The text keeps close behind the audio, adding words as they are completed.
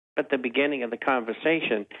at the beginning of the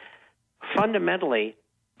conversation, fundamentally,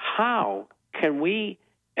 how can we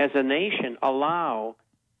as a nation allow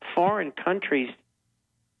foreign countries'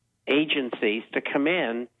 agencies to come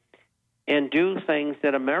in and do things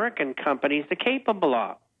that American companies are capable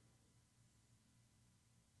of?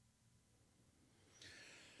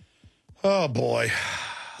 Oh, boy.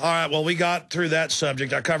 All right, well, we got through that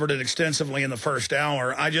subject. I covered it extensively in the first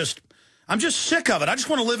hour. I'm just sick of it. I just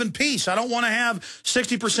want to live in peace. I don't want to have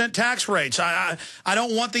 60% tax rates. I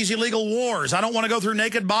don't want these illegal wars. I don't want to go through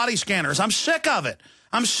naked body scanners. I'm sick of it.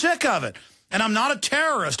 I'm sick of it. And I'm not a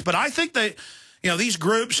terrorist, but I think that, these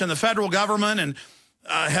groups and the federal government and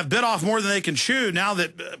have bit off more than they can chew now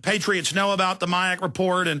that patriots know about the Mayak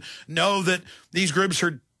report and know that these groups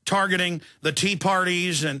are targeting the Tea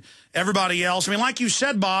Parties and everybody else. I mean, like you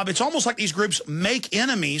said, Bob, it's almost like these groups make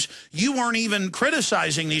enemies. You weren't even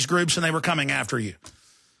criticizing these groups and they were coming after you.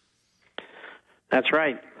 That's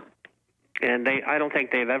right. And I don't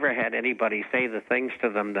think they've ever had anybody say the things to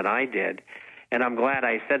them that I did. And I'm glad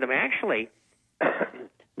I said them. Actually,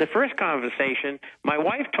 the first conversation, my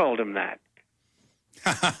wife told him that.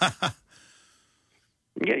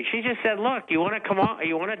 Yeah, she just said, look, you want to come on?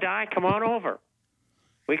 You want to die? Come on over.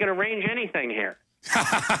 We can arrange anything here.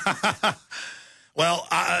 Well,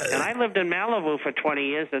 and I lived in Malibu for 20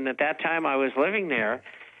 years, and at that time I was living there,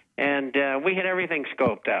 and we had everything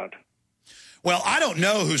scoped out. Well, I don't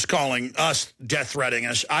know who's calling us, death-threatening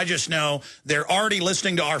us. I just know they're already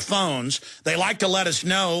listening to our phones. They like to let us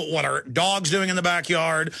know what our dog's doing in the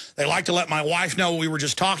backyard. They like to let my wife know what we were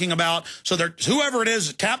just talking about. So whoever it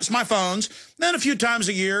is taps my phones, then a few times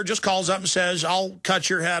a year just calls up and says, I'll cut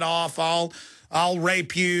your head off, I'll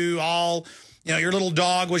rape you, your little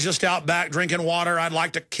dog was just out back drinking water, I'd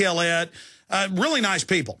like to kill it. Really nice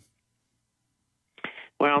people.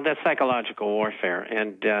 Well, that's psychological warfare,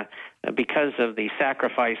 and because of the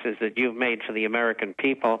sacrifices that you've made for the American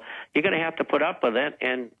people, you're going to have to put up with it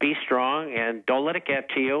and be strong, and don't let it get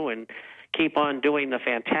to you, and keep on doing the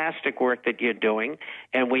fantastic work that you're doing.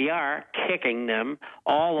 And we are kicking them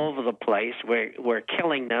all over the place. We're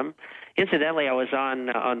killing them. Incidentally, I was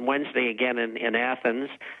on Wednesday again in Athens,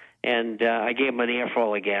 and I gave them an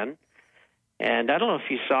earful again. And I don't know if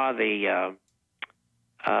you saw the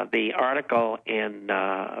article in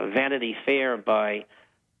Vanity Fair by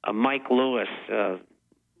Mike Lewis,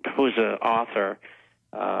 who's an author.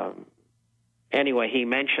 Anyway, he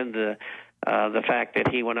mentioned the fact that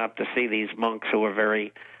he went up to see these monks who were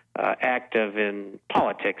very active in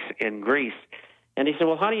politics in Greece. And he said,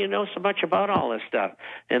 well, how do you know so much about all this stuff?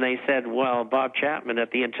 And they said, well, Bob Chapman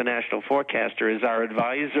at the International Forecaster is our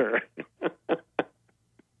advisor.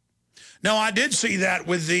 No, I did see that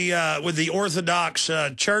with the Orthodox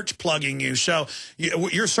Church plugging you. So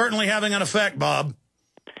you're certainly having an effect, Bob.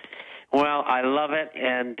 Well, I love it,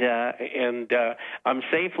 and I'm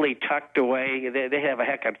safely tucked away. They have a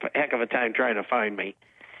heck of a time trying to find me,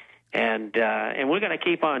 and we're going to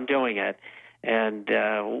keep on doing it, and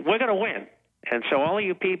we're going to win. And so, all of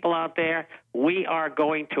you people out there, we are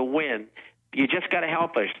going to win. You just got to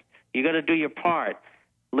help us. You got to do your part.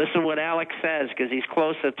 Listen what Alex says, because he's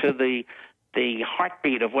closer to the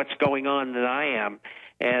heartbeat of what's going on than I am.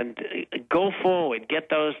 And go forward,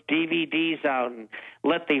 get those DVDs out, and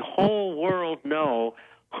let the whole world know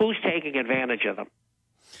who's taking advantage of them.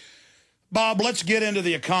 Bob, let's get into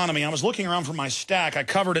the economy. I was looking around for my stack. I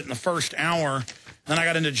covered it in the first hour. Then I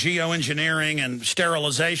got into geoengineering and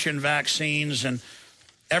sterilization vaccines and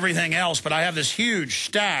everything else. But I have this huge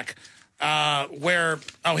stack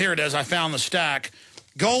here it is. I found the stack.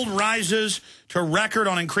 Gold rises to record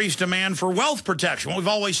on increased demand for wealth protection. What we've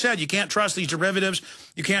always said, you can't trust these derivatives.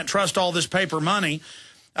 You can't trust all this paper money.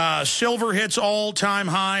 Silver hits all-time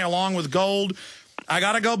high along with gold. I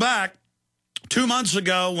got to go back. 2 months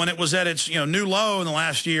ago when it was at its new low in the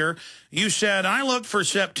last year, you said, I look for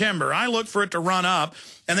September. I look for it to run up.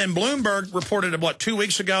 And then Bloomberg reported, 2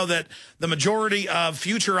 weeks ago, that the majority of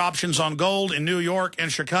future options on gold in New York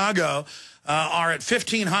and Chicago are at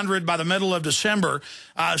 1,500 by the middle of December.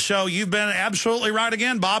 So you've been absolutely right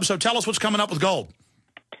again, Bob. So tell us what's coming up with gold.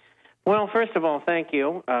 Well, first of all, thank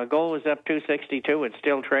you. Gold was up 262. It's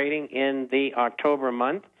still trading in the October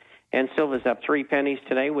month. And silver's up 3 pennies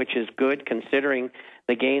today, which is good considering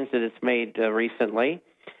the gains that it's made recently.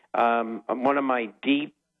 One of my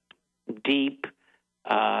deep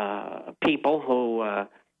people who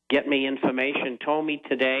get me information told me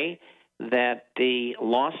today that the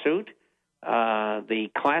lawsuit, the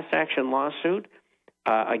class action lawsuit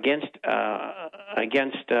against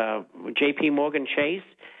J.P. Morgan Chase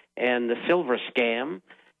and the silver scam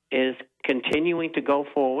is continuing to go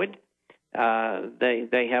forward.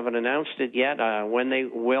 They haven't announced it yet. When they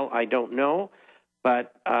will, I don't know.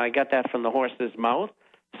 But I got that from the horse's mouth.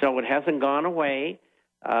 So it hasn't gone away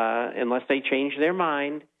unless they change their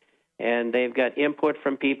mind. And they've got input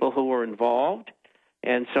from people who were involved.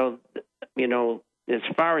 And so, you know, as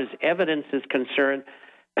far as evidence is concerned,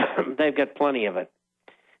 they've got plenty of it.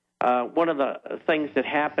 One of the things that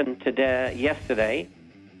happened yesterday,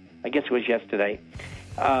 I guess it was yesterday,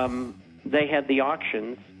 they had the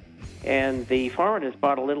auctions, and the foreigners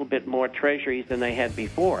bought a little bit more treasuries than they had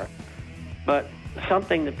before. But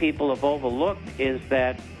something that people have overlooked is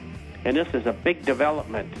that, and this is a big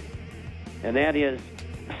development, and that is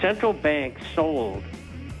central banks sold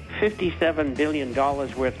 $57 billion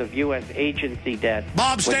worth of U.S. agency debt.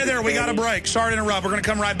 Bob, stay there. We got a break. Sorry to interrupt. We're going to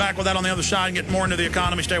come right back with that on the other side and get more into the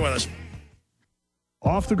economy. Stay with us.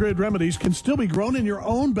 Off-the-grid remedies can still be grown in your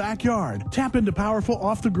own backyard. Tap into powerful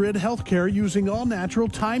off-the-grid healthcare using all-natural,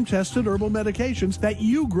 time-tested herbal medications that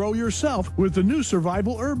you grow yourself with the new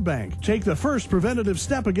Survival Herb Bank. Take the first preventative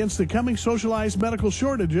step against the coming socialized medical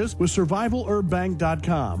shortages with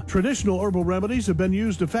survivalherbbank.com. Traditional herbal remedies have been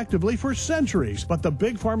used effectively for centuries, but the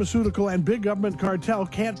big pharmaceutical and big government cartel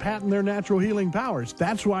can't patent their natural healing powers.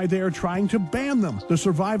 That's why they are trying to ban them. The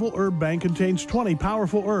Survival Herb Bank contains 20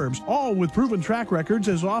 powerful herbs, all with proven track records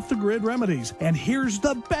as off-the-grid remedies. And here's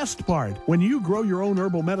the best part. When you grow your own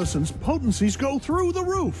herbal medicines, potencies go through the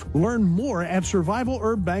roof. Learn more at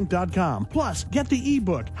survivalherbbank.com. Plus, get the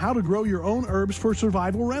ebook, How to Grow Your Own Herbs for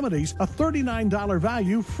Survival Remedies, a $39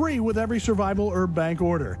 value, free with every Survival Herb Bank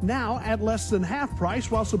order. Now at less than half price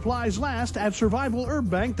while supplies last at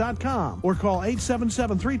survivalherbbank.com. Or call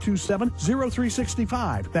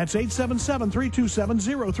 877-327-0365. That's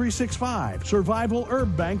 877-327-0365.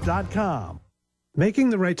 survivalherbbank.com. Making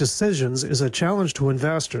the right decisions is a challenge to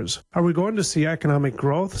investors. Are we going to see economic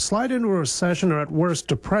growth, slide into a recession, or at worst,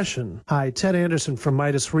 depression? Hi, Ted Anderson from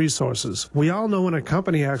Midas Resources. We all know when a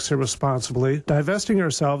company acts irresponsibly, divesting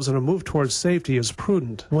ourselves in a move towards safety is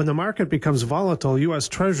prudent. When the market becomes volatile, U.S.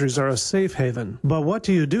 Treasuries are a safe haven. But what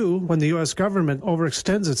do you do when the U.S. government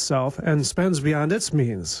overextends itself and spends beyond its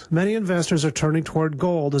means? Many investors are turning toward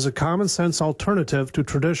gold as a common-sense alternative to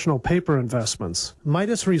traditional paper investments.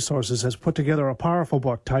 Midas Resources has put together a powerful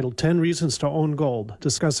book titled 10 Reasons to Own Gold,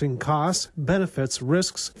 discussing costs, benefits,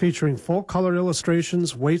 risks, featuring full-color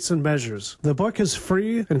illustrations, weights, and measures. The book is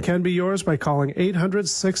free and can be yours by calling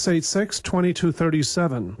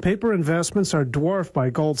 800-686-2237. Paper investments are dwarfed by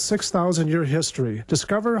gold's 6,000-year history.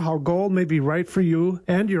 Discover how gold may be right for you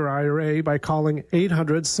and your IRA by calling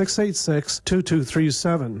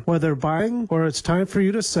 800-686-2237. Whether buying or it's time for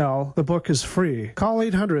you to sell, the book is free. Call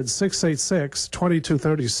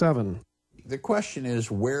 800-686-2237. The question is,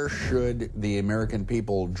 where should the American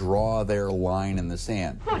people draw their line in the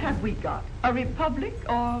sand? What have we got? A republic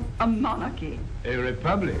or a monarchy? A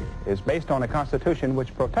republic is based on a constitution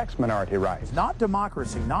which protects minority rights. Not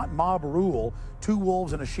democracy, not mob rule, two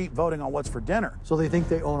wolves and a sheep voting on what's for dinner. So they think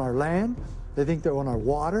they own our land, they think they own our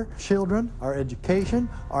water, children, our education,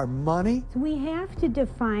 our money. We have to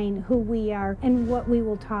define who we are and what we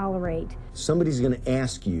will tolerate. Somebody's going to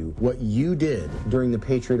ask you what you did during the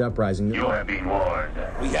Patriot Uprising. You have been warned.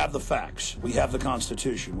 We have the facts. We have the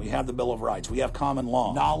Constitution. We have the Bill of Rights. We have common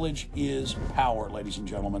law. Knowledge is power, ladies and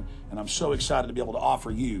gentlemen, and I'm so excited to be able to offer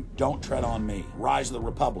you Don't Tread on Me, Rise of the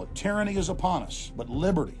Republic. Tyranny is upon us, but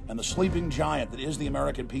liberty and the sleeping giant that is the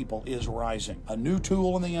American people is rising. A new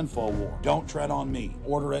tool in the info war. Don't Tread on Me.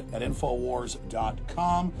 Order it at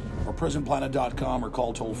Infowars.com or PrisonPlanet.com or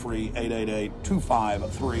call toll-free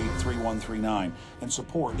 888-253-3139 and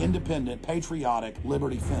support independent, patriotic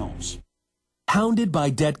Liberty films. Hounded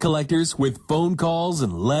by debt collectors with phone calls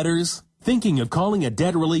and letters? Thinking of calling a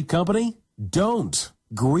debt relief company? Don't.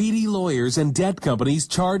 Greedy lawyers and debt companies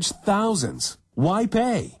charge thousands. Why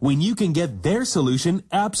pay when you can get their solution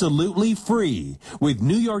absolutely free with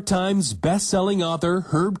New York Times best-selling author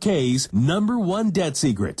Herb Kay's #1 debt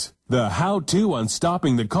secret, the how-to on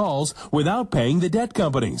stopping the calls without paying the debt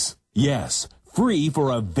companies. Yes, free for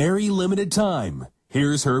a very limited time.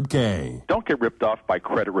 Here's Herb Kay. Don't get ripped off by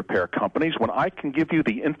credit repair companies when I can give you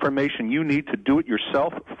the information you need to do it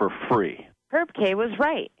yourself for free. Herb Kay was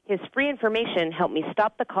right. His free information helped me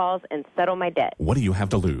stop the calls and settle my debt. What do you have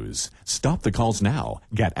to lose? Stop the calls now.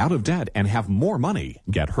 Get out of debt and have more money.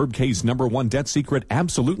 Get Herb Kay's #1 debt secret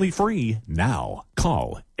absolutely free now.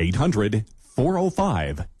 Call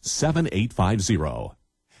 800-405-7850.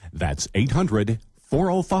 That's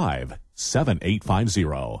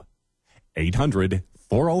 800-405-7850.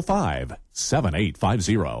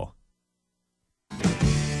 800-405-7850.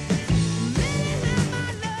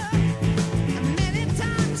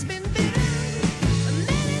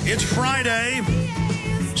 It's Friday,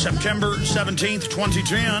 September 17th,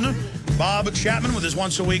 2010. Bob Chapman with his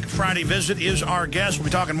once-a-week Friday visit is our guest. We'll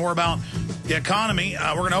be talking more about the economy.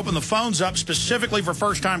 We're going to open the phones up specifically for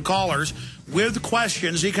first-time callers with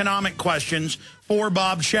questions, economic questions, for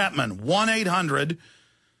Bob Chapman. 1-800-259-9231.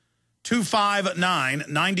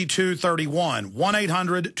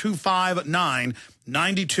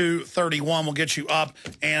 1-800-259-9231 will get you up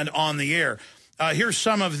and on the air. Here's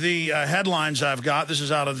some of the headlines I've got. This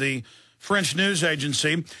is out of the French news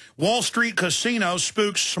agency. Wall Street casino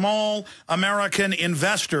spooks small American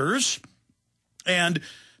investors, and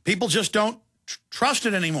people just don't trust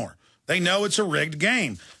it anymore. They know it's a rigged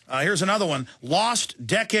game. Here's another one. Lost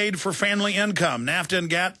decade for family income. NAFTA and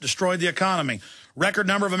GATT destroyed the economy. Record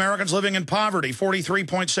number of Americans living in poverty,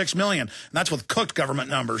 43.6 million. And that's with cooked government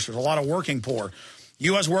numbers. There's a lot of working poor.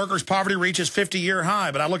 U.S. workers' poverty reaches 50-year high,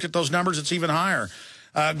 but I looked at those numbers, it's even higher.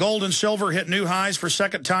 Gold and silver hit new highs for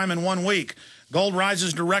second time in 1 week. Gold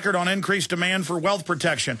rises to record on increased demand for wealth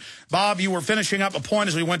protection. Bob, you were finishing up a point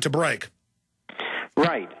as we went to break.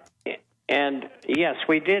 Right. And, yes,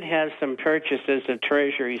 we did have some purchases of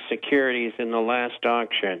Treasury securities in the last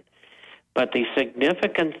auction. But the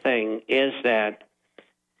significant thing is that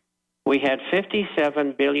we had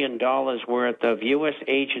 $57 billion worth of U.S.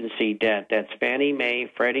 agency debt. That's Fannie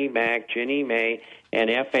Mae, Freddie Mac, Ginnie Mae, and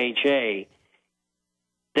FHA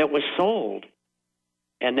that was sold.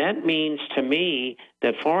 And that means to me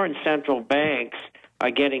that foreign central banks are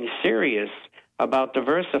getting serious about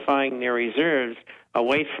diversifying their reserves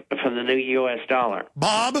away from the new U.S. dollar.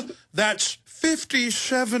 Bob, that's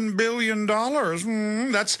 $57 billion.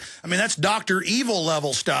 That's Dr. Evil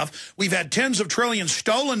level stuff. We've had tens of trillions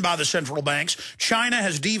stolen by the central banks. China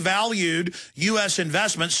has devalued U.S.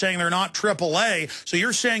 investments, saying they're not AAA. So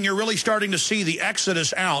you're saying you're really starting to see the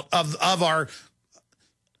exodus out of our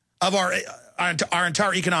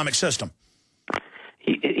entire economic system.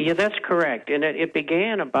 Yeah, that's correct. And it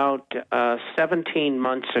began about 17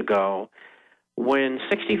 months ago, when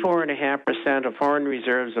 64.5% of foreign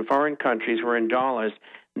reserves of foreign countries were in dollars.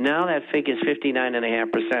 Now that figure is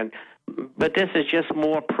 59.5%. But this is just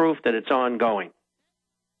more proof that it's ongoing.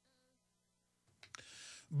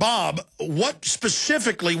 Bob, what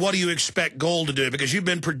do you expect gold to do? Because you've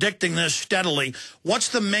been predicting this steadily. What's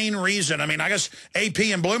the main reason? I mean, I guess AP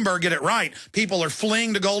and Bloomberg get it right. People are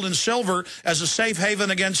fleeing to gold and silver as a safe haven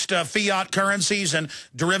against fiat currencies and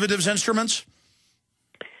derivatives instruments?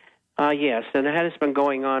 Yes, and that has been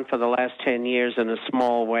going on for the last 10 years in a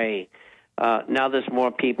small way. Now there's more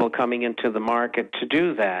people coming into the market to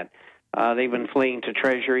do that. They've been fleeing to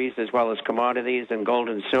treasuries as well as commodities and gold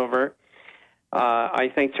and silver. I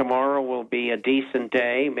think tomorrow will be a decent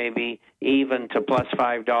day, maybe even to plus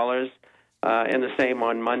 $5, and the same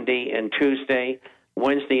on Monday and Tuesday.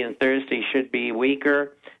 Wednesday and Thursday should be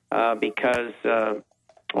weaker because, at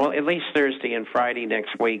least Thursday and Friday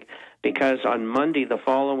next week, because on Monday the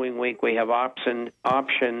following week we have option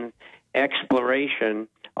exploration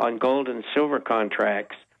on gold and silver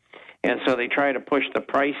contracts. And so they try to push the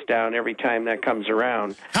price down every time that comes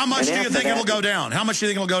around. How much do you think it'll go down? How much do you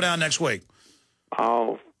think it'll go down next week?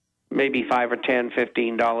 Oh, maybe $5 or $10,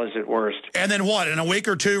 $15 at worst. And then what? In a week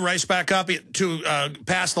or two, race back up to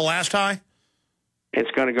past the last high? It's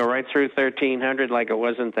going to go right through 1,300 like it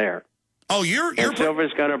wasn't there. Oh, and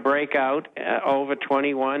silver's going to break out over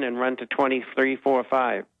 21 and run to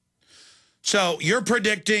 23.45. So you're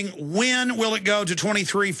predicting when will it go to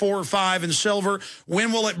 23.45 in silver?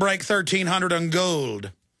 When will it break 1,300 on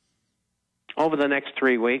gold? Over the next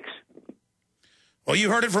 3 weeks. Well, you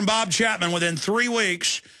heard it from Bob Chapman. Within 3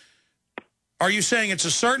 weeks, are you saying it's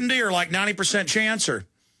a certainty or like 90% chance? Or?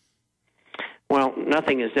 Well,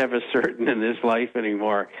 nothing is ever certain in this life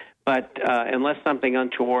anymore. But unless something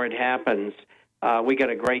untoward happens, we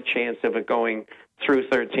got a great chance of it going through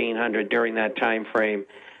 1,300 during that time frame.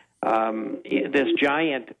 There's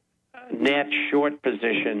giant net short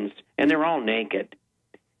positions, and they're all naked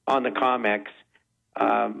on the COMEX.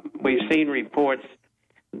 We've seen reports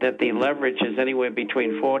that the leverage is anywhere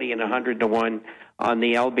between 40 and 100 to 1 on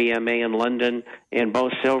the LBMA in London in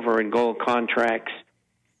both silver and gold contracts.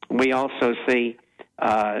 We also see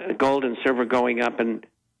gold and silver going up and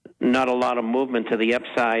not a lot of movement to the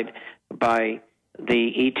upside by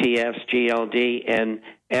the ETFs, GLD, and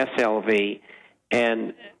SLV.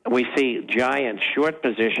 And we see giant short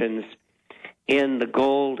positions in the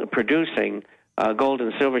gold producing gold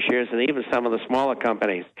and silver shares, and even some of the smaller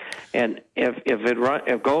companies. And if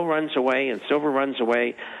gold runs away and silver runs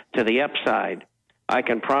away to the upside, I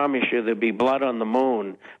can promise you there'll be blood on the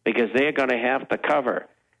moon, because they're going to have to cover,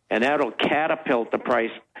 and that'll catapult the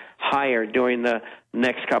price higher during the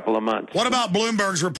next couple of months. What about Bloomberg's report